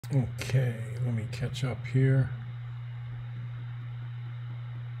Okay, let me catch up here.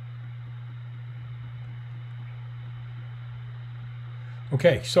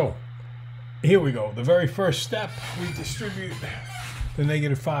 Okay, so here we go. The very first step, we distribute the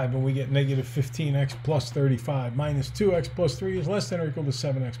 -5 and we get -15x plus 35 minus 2x plus 3 is less than or equal to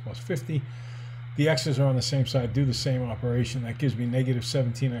 7x plus 50. The x's are on the same side. Do the same operation. That gives me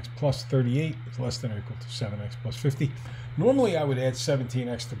 -17x plus 38 is less than or equal to 7x plus 50. Normally I would add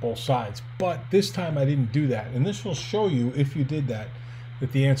 17x to both sides, but this time I didn't do that. And this will show you, if you did that,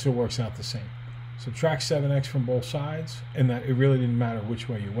 that the answer works out the same. Subtract 7x from both sides, and that it really didn't matter which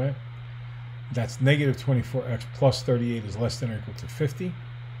way you went. That's -24x plus 38 is less than or equal to 50.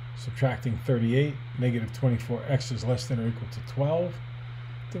 Subtracting 38, -24x is less than or equal to 12.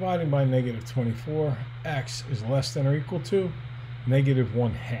 Dividing by -24, x is less than or equal to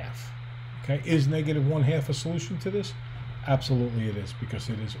 -1/2. Okay, is -1/2 a solution to this? Absolutely it is, because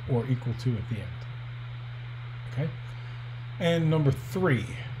it is or equal to at the end. Okay, and number 3,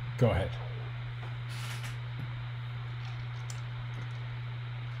 go ahead.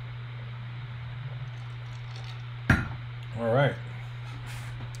 All right,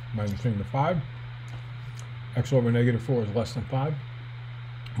 minusing the 5. X over -4 is less than 5.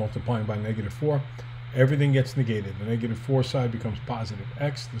 Multiplying by -4, everything gets negated. The -4 side becomes positive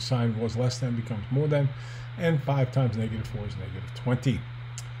x. The sign was less than becomes more than, and 5 times -4 is -20.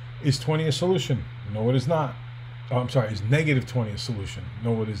 Is 20 a solution? No, it is not. Oh, I'm sorry, is -20 a solution?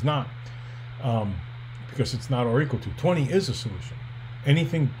 No, it is not, because it's not or equal to. 20 is a solution.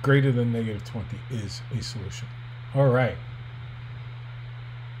 Anything greater than -20 is a solution. All right.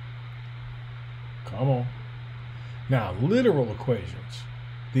 Come on. Now, literal equations.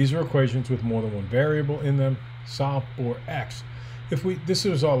 These are equations with more than one variable in them. Solve for x. This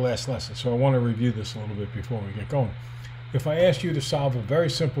is our last lesson, so I want to review this a little bit before we get going. If I ask you to solve a very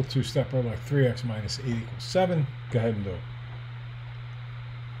simple two-stepper like 3x minus 8 equals 7, go ahead and do it.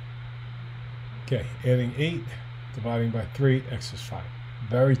 Okay, adding 8, dividing by 3, x is 5.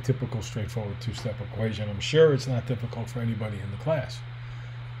 Very typical, straightforward two-step equation. I'm sure it's not difficult for anybody in the class.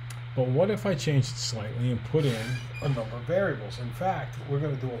 But what if I changed it slightly and put in a number of variables? In fact, we're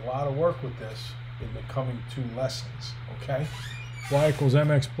going to do a lot of work with this in the coming 2 lessons, okay? Y equals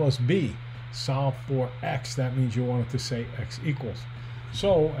mx plus b. Solve for x. That means you want it to say x equals.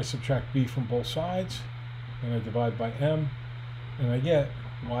 So I subtract b from both sides, and I divide by m, and I get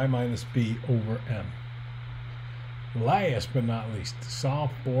y minus b over m. Last but not least,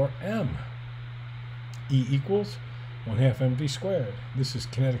 solve for m. E equals 1/2 mv squared. This is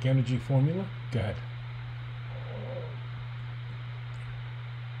kinetic energy formula. Go ahead.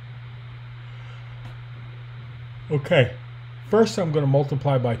 Okay, first I'm going to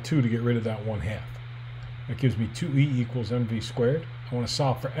multiply by 2 to get rid of that 1/2. That gives me 2e equals mv squared. I want to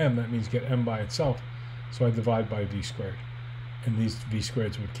solve for m. That means get m by itself. So I divide by v squared. And these v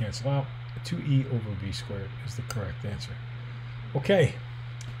squareds would cancel out. 2e over v squared is the correct answer. Okay,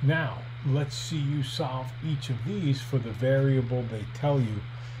 now let's see you solve each of these for the variable they tell you.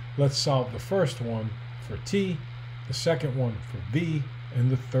 Let's solve the first one for t, the second one for v,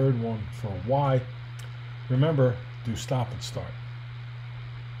 and the third one for y. Remember, do stop and start.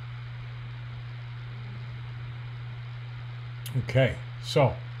 Okay,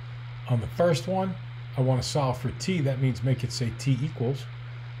 so on the first one, I want to solve for t. That means make it say t equals.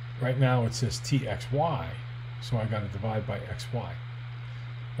 Right now it says txy, so I got to divide by xy,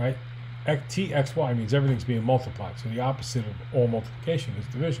 right? Txy means everything's being multiplied, so the opposite of all multiplication is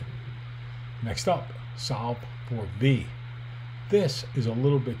division. Next up, solve for v. This is a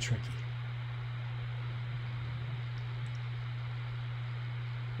little bit tricky.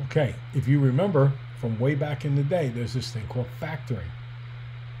 Okay, if you remember from way back in the day, there's this thing called factoring.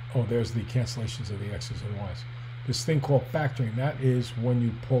 Oh, there's the cancellations of the x's and y's. This thing called factoring, that is when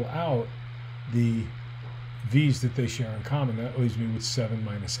you pull out the v's that they share in common. That leaves me with 7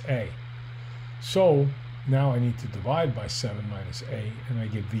 minus a. So now I need to divide by 7 minus a, and I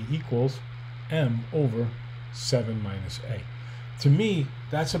get v equals m over 7 minus a. To me,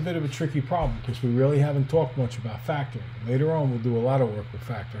 that's a bit of a tricky problem because we really haven't talked much about factoring. Later on, we'll do a lot of work with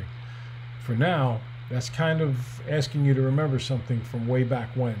factoring. For now, that's kind of asking you to remember something from way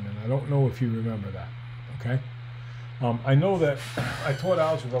back when, and I don't know if you remember that, okay? I know that I taught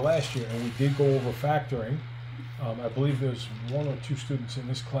algebra last year, and we did go over factoring. I believe there's 1 or 2 students in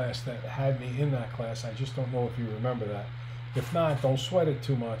this class that had me in that class. I just don't know if you remember that. If not, don't sweat it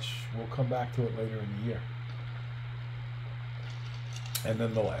too much. We'll come back to it later in the year. And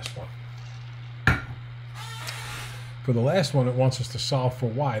then the last one. For the last one, it wants us to solve for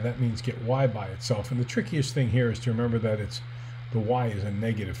y. That means get y by itself. And the trickiest thing here is to remember that it's the y is a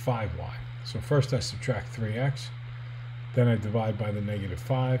negative 5y. So first I subtract 3x, then I divide by the negative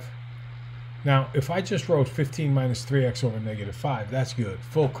 5. Now, if I just wrote 15 minus 3x over negative 5, that's good,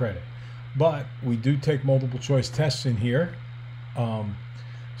 full credit. But we do take multiple choice tests in here.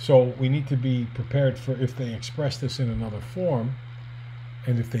 So we need to be prepared for if they express this in another form.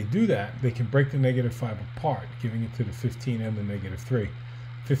 And if they do that, they can break the negative 5 apart, giving it to the 15 and the negative 3.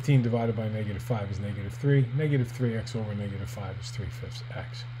 15 divided by negative 5 is negative 3. Negative 3x over negative 5 is 3/5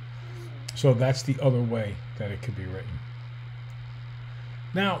 x. So that's the other way that it could be written.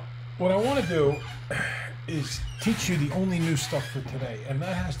 Now, what I want to do is teach you the only new stuff for today, and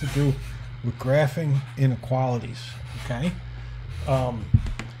that has to do with graphing inequalities, okay?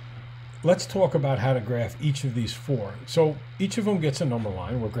 Let's talk about how to graph each of these four. So each of them gets a number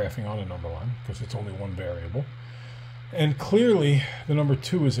line. We're graphing on a number line because it's only one variable. And clearly, the number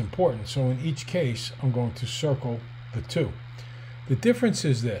 2 is important. So in each case, I'm going to circle the 2. The difference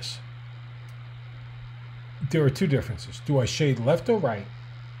is this. There are two differences. Do I shade left or right?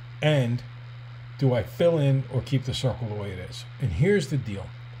 And do I fill in or keep the circle the way it is? And here's the deal.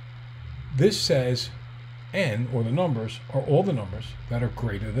 This says n, or the numbers, are all the numbers that are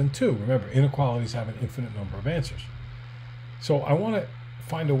greater than 2. Remember, inequalities have an infinite number of answers. So I want to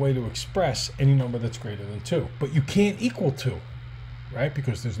find a way to express any number that's greater than 2. But you can't equal 2, right?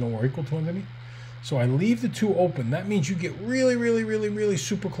 Because there's no more equal to underneath. So I leave the 2 open. That means you get really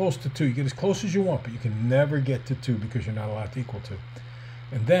super close to 2. You get as close as you want, but you can never get to 2 because you're not allowed to equal 2.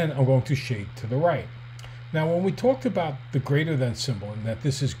 And then I'm going to shade to the right. Now, when we talked about the greater than symbol and that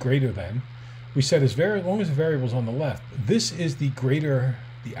this is greater than, we said as long as the variable's on the left, this is the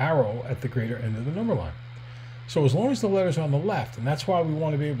arrow at the greater end of the number line. So as long as the letter's on the left, and that's why we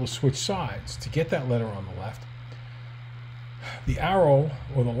want to be able to switch sides to get that letter on the left, the arrow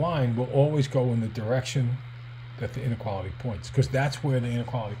or the line will always go in the direction that the inequality points, because that's where the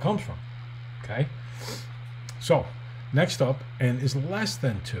inequality comes from, okay? So next up, n is less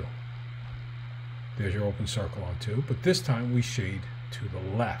than 2. There's your open circle on 2, but this time we shade to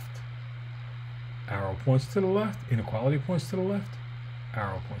the left. Arrow points to the left, inequality points to the left,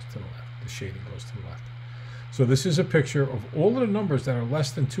 arrow points to the left. The shading goes to the left. So this is a picture of all of the numbers that are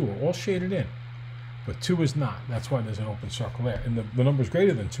less than 2 are all shaded in, but 2 is not. That's why there's an open circle there. And the numbers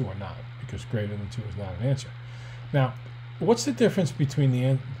greater than 2 are not, because greater than 2 is not an answer. Now, what's the difference between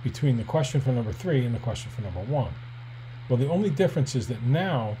the question for number 3 and the question for number 1? Well, the only difference is that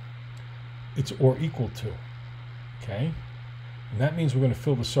now it's or equal to, okay? And that means we're going to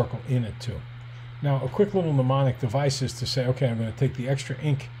fill the circle in at 2. Now, a quick little mnemonic device is to say, okay, I'm going to take the extra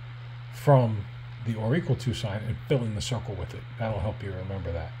ink from the or equal to sign and fill in the circle with it. That'll help you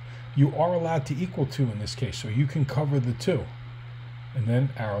remember that. You are allowed to equal 2 in this case, so you can cover the 2. And then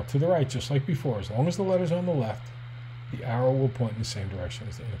arrow to the right, just like before. As long as the letter's on the left, the arrow will point in the same direction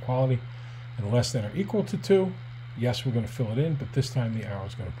as the inequality. And less than or equal to 2, yes, we're going to fill it in, but this time the arrow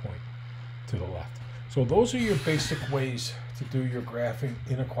is going to point to the left. So those are your basic ways to do your graphing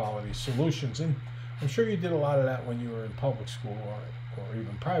inequality solutions. And I'm sure you did a lot of that when you were in public school or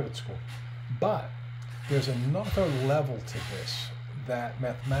even private school. But there's another level to this that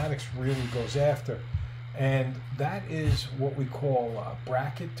mathematics really goes after, and that is what we call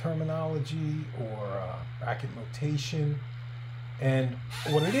bracket terminology or bracket notation. And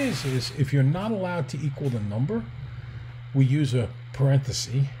what it is if you're not allowed to equal the number, we use a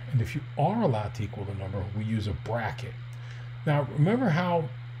parenthesis, and if you are allowed to equal the number, we use a bracket. Now, remember how,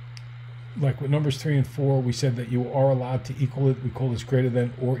 like with numbers 3 and 4, we said that you are allowed to equal it. We call this greater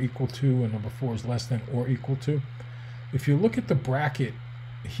than or equal to, and number 4 is less than or equal to. If you look at the bracket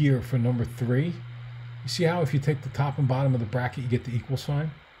here for number 3, you see how if you take the top and bottom of the bracket, you get the equal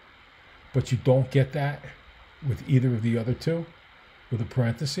sign? But you don't get that with either of the other two, with a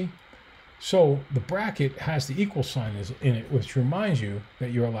parenthesis. So the bracket has the equal sign in it, which reminds you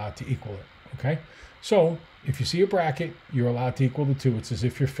that you're allowed to equal it, okay? So if you see a bracket, you're allowed to equal the 2. It's as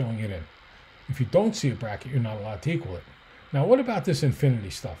if you're filling it in. If you don't see a bracket, you're not allowed to equal it. Now, what about this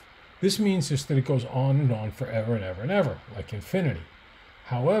infinity stuff? This means just that it goes on and on forever and ever and ever, like infinity.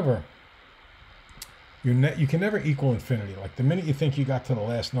 However, you can never equal infinity. Like the minute you think you got to the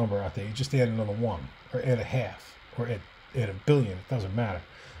last number out there, you just add another 1, or add a half, or add a billion. It doesn't matter.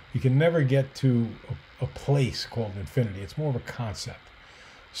 You can never get to a place called infinity. It's more of a concept.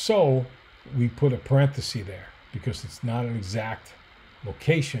 So we put a parenthesis there because it's not an exact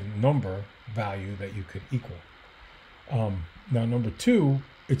location, number, value that you could equal. Now, number 2,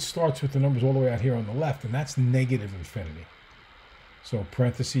 it starts with the numbers all the way out here on the left, and that's negative infinity. So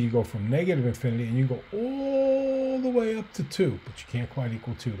parenthesis, you go from negative infinity, and you go all the way up to 2, but you can't quite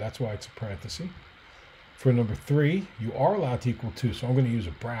equal 2. That's why it's a parenthesis. For number 3, you are allowed to equal 2, so I'm going to use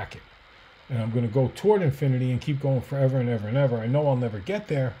a bracket. And I'm going to go toward infinity and keep going forever and ever and ever. I know I'll never get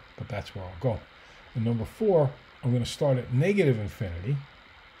there, but that's where I'll go. And number 4, I'm going to start at negative infinity.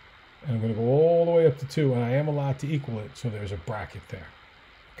 And I'm going to go all the way up to 2, and I am allowed to equal it, so there's a bracket there.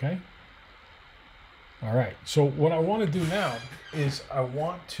 Okay? All right, so what I want to do now is I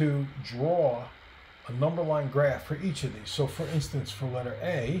want to draw a number line graph for each of these. So for instance, for letter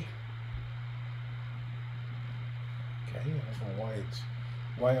A, okay, I don't know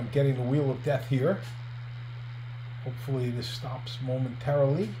why I'm getting the wheel of death here. Hopefully this stops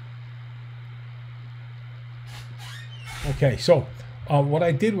momentarily. Okay, so what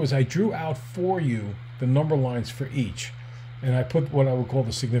I did was I drew out for you the number lines for each. And I put what I would call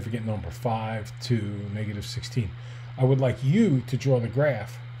the significant number, 5 to negative 16. I would like you to draw the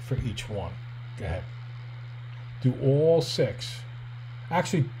graph for each one. Go ahead. Do all 6.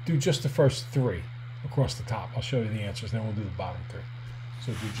 Actually, do just the first 3 across the top. I'll show you the answers, then we'll do the bottom 3.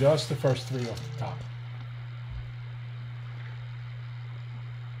 So do just the first 3 off the top.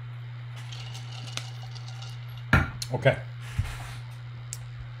 Okay.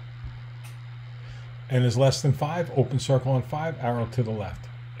 N is less than 5, open circle on 5, arrow to the left.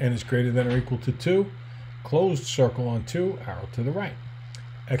 N is greater than or equal to 2, closed circle on 2, arrow to the right.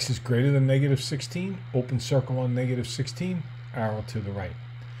 X is greater than negative 16, open circle on negative 16, arrow to the right.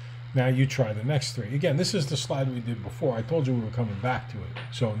 Now you try the next 3. Again, this is the slide we did before. I told you we were coming back to it.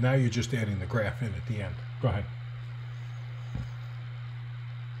 So now you're just adding the graph in at the end. Go ahead.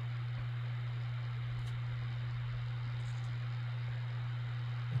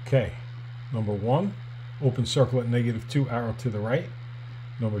 Okay. Number 1, open circle at negative 2, arrow to the right.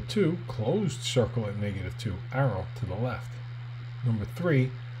 Number 2, closed circle at negative 2, arrow to the left. Number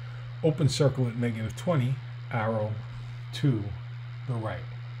 3, open circle at negative 20, arrow to the right.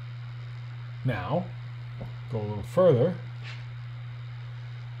 Now, go a little further.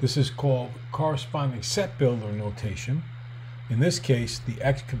 This is called corresponding set builder notation. In this case, the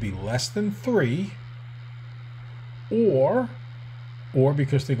x could be less than 3, or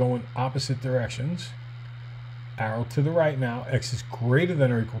because they go in opposite directions, arrow to the right now, x is greater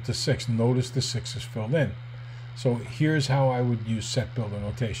than or equal to 6. Notice the 6 is filled in. So here's how I would use set builder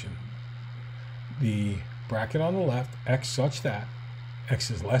notation. The bracket on the left, x such that x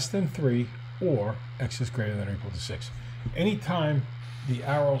is less than 3 or x is greater than or equal to 6. Anytime the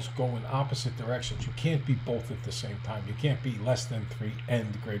arrows go in opposite directions, you can't be both at the same time. You can't be less than 3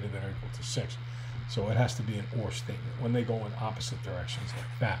 and greater than or equal to 6. So it has to be an or statement when they go in opposite directions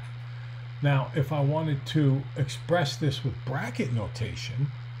like that. Now, if I wanted to express this with bracket notation,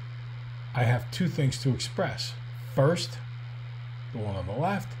 I have 2 things to express. First, the one on the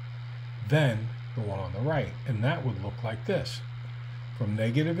left, then the one on the right. And that would look like this. From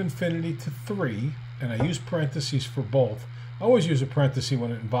negative infinity to 3, and I use parentheses for both. I always use a parenthesis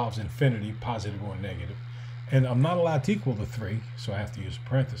when it involves infinity, positive or negative. And I'm not allowed to equal to 3, so I have to use a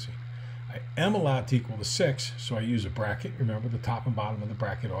parenthesis. I am allowed to equal to 6, so I use a bracket. Remember, the top and bottom of the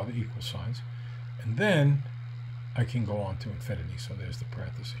bracket are the equal signs. And then I can go on to infinity, so there's the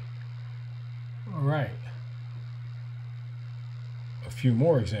parenthesis. All right. A few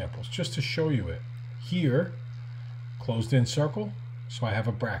more examples, just to show you it. Here, closed in circle, so I have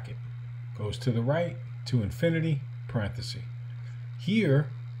a bracket. Goes to the right, to infinity, parenthesis. Here,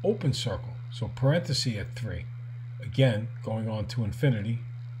 open circle, so parenthesis at 3. Again, going on to infinity,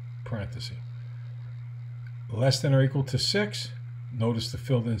 parenthesis. Less than or equal to 6, notice the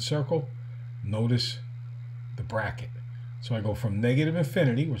filled in circle, notice the bracket. So I go from negative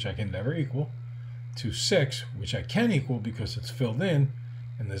infinity, which I can never equal, to 6, which I can equal because it's filled in,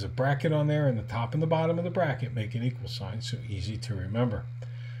 and there's a bracket on there, and the top and the bottom of the bracket make an equal sign, so easy to remember.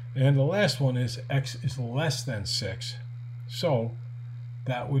 And the last one is x is less than 6, so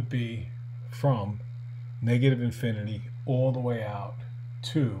that would be from negative infinity all the way out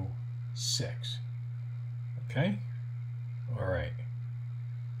to 6. Okay? All right.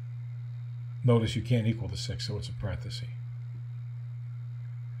 Notice you can't equal to 6, so it's a parenthesis.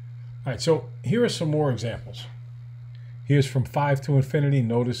 All right, so here are some more examples. Here's from 5 to infinity.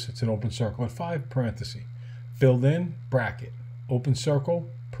 Notice it's an open circle at 5, parenthesis. Filled in, bracket. Open circle,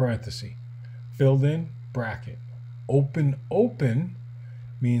 parenthesis. Filled in, bracket. Open, open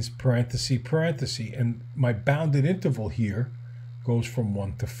means parenthesis, parenthesis. And my bounded interval here goes from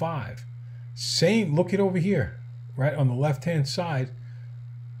 1 to 5. Same, look at over here, right on the left-hand side.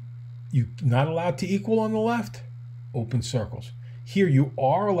 You're not allowed to equal on the left, open circles. Here you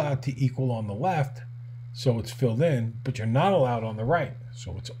are allowed to equal on the left, so it's filled in, but you're not allowed on the right,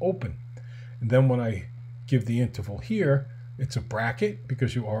 so it's open. And then when I give the interval here, it's a bracket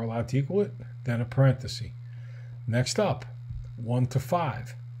because you are allowed to equal it, then a parenthesis. Next up, 1 to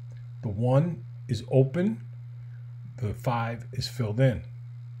 5. The 1 is open, the 5 is filled in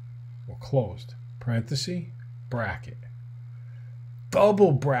or closed. Parenthesis, bracket.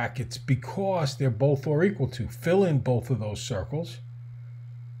 Double brackets because they're both or equal to. Fill in both of those circles.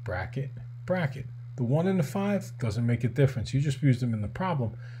 Bracket, bracket. The 1 and the 5 doesn't make a difference. You just use them in the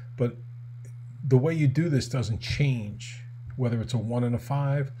problem, but the way you do this doesn't change, whether it's a 1 and a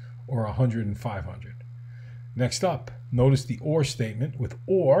 5 or 100 and 500. Next up, notice the OR statement. With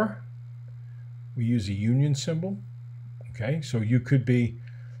OR, we use a union symbol. Okay, so you could be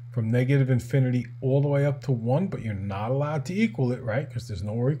from negative infinity all the way up to 1, but you're not allowed to equal it, right? Because there's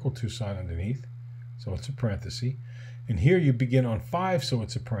no or equal to sign underneath. So it's a parenthesis. And here you begin on 5, so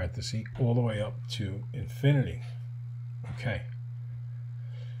it's a parenthesis, all the way up to infinity. Okay.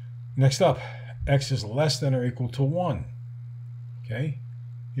 Next up, x is less than or equal to 1. Okay.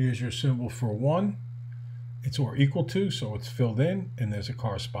 Here's your symbol for 1. It's or equal to, so it's filled in, and there's a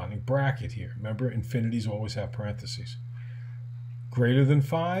corresponding bracket here. Remember, infinities always have parentheses. Greater than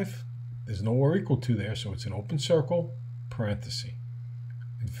 5, there's no or equal to there, so it's an open circle, parenthesis.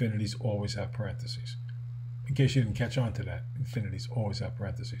 Infinities always have parentheses. In case you didn't catch on to that, infinities always have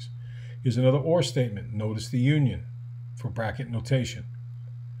parentheses. Here's another OR statement. Notice the union for bracket notation.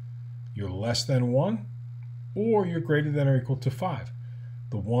 You're less than 1, or you're greater than or equal to 5.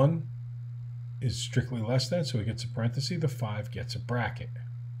 The 1 is strictly less than, so it gets a parenthesis. The 5 gets a bracket.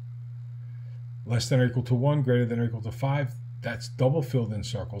 Less than or equal to 1, greater than or equal to 5, that's double filled in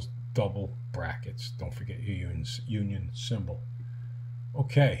circles, double brackets. Don't forget your union symbol.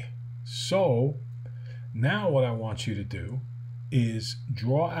 Okay, so now what I want you to do is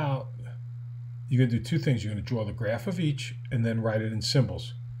draw out, you're going to do two things. You're going to draw the graph of each and then write it in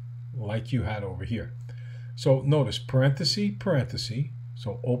symbols like you had over here. So notice parenthesis, parenthesis,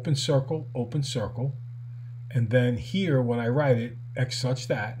 so open circle, and then here when I write it, x such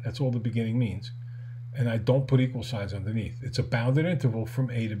that, that's all the beginning means, and I don't put equal signs underneath. It's a bounded interval from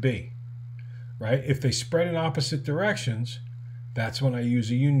A to B, right? If they spread in opposite directions, that's when I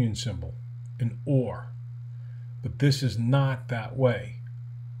use a union symbol, an OR. But this is not that way.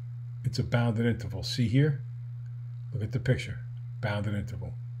 It's a bounded interval. See here? Look at the picture. Bounded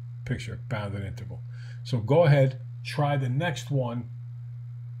interval. Picture, bounded interval. So go ahead, try the next one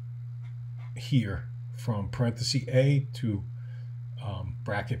here from parenthesis A to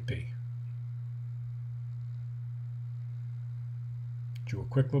bracket B. Do a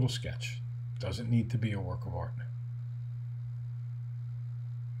quick little sketch. Doesn't need to be a work of art.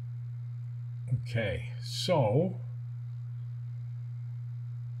 Okay, so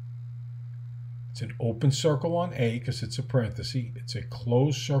it's an open circle on A because it's a parenthesis. It's a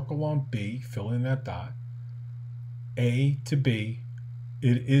closed circle on B. Fill in that dot. A to B.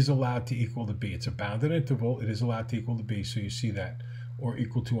 It is allowed to equal to B. It's a bounded interval. It is allowed to equal to B. So you see that or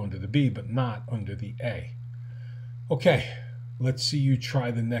equal to under the B, but not under the A. Okay, let's see you try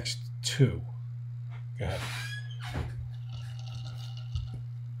the next two. Go ahead.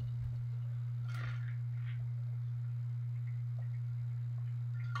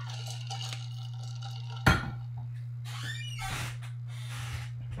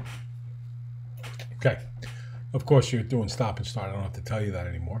 Okay, of course you're doing stop and start. I don't have to tell you that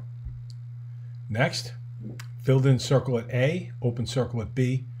anymore. Next, filled in circle at A, open circle at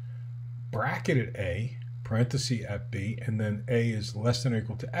B, bracket at A, parenthesis at B, and then A is less than or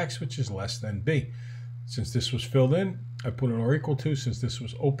equal to X, which is less than B. Since this was filled in, I put an or equal to. Since this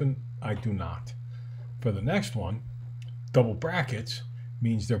was open, I do not. For the next one, double brackets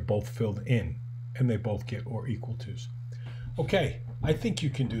means they're both filled in, and they both get or equal to's. Okay, I think you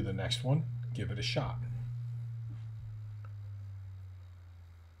can do the next one. Give it a shot.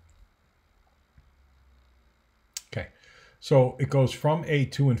 Okay, so it goes from A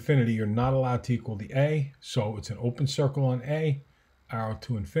to infinity. You're not allowed to equal the A, so it's an open circle on A, arrow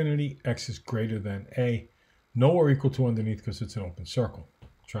to infinity, X is greater than A, no or equal to underneath because it's an open circle.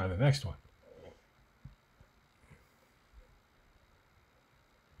 Try the next one.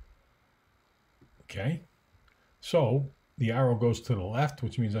 Okay, so the arrow goes to the left,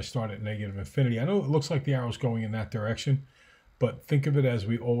 which means I start at negative infinity. I know it looks like the arrow's going in that direction, but think of it as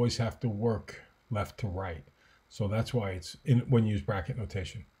we always have to work left to right. So that's why it's in when you use bracket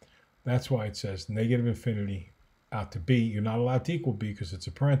notation. That's why it says negative infinity out to B. You're not allowed to equal B because it's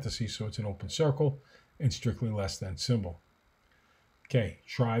a parenthesis, so it's an open circle and strictly less than symbol. Okay,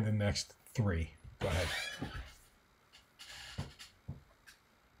 try the next three. Go ahead.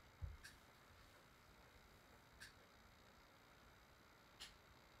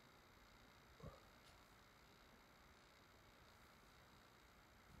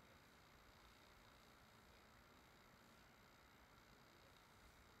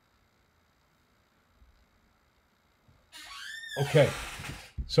 Okay,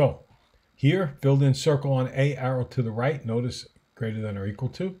 so here, filled in circle on A, arrow to the right. Notice greater than or equal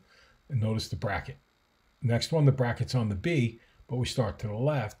to, and notice the bracket. Next one, the bracket's on the B, but we start to the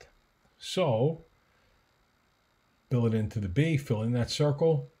left. So, fill it into the B, fill in that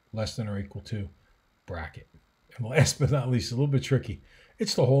circle, less than or equal to, bracket. And last but not least, a little bit tricky,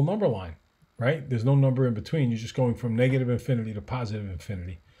 it's the whole number line, right? There's no number in between. You're just going from negative infinity to positive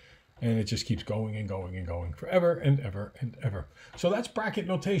infinity. And it just keeps going and going and going forever and ever and ever. So that's bracket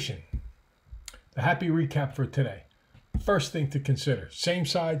notation. The happy recap for today. First thing to consider, same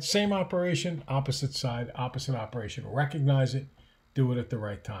side, same operation, opposite side, opposite operation. Recognize it, do it at the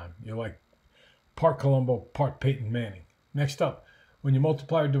right time. You're like part Columbo, part Peyton Manning. Next up, when you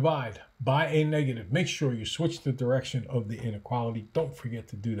multiply or divide by a negative, make sure you switch the direction of the inequality. Don't forget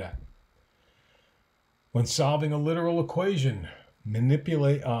to do that. When solving a literal equation,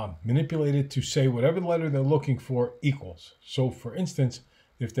 manipulate it to say whatever letter they're looking for equals. So for instance,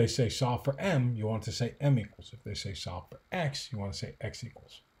 if they say solve for m, you want to say m equals. If they say solve for x, you want to say x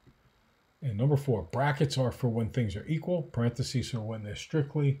equals. And number 4, brackets are for when things are equal. Parentheses are when they're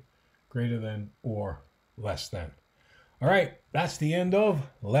strictly greater than or less than. All right, that's the end of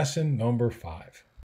lesson number 5.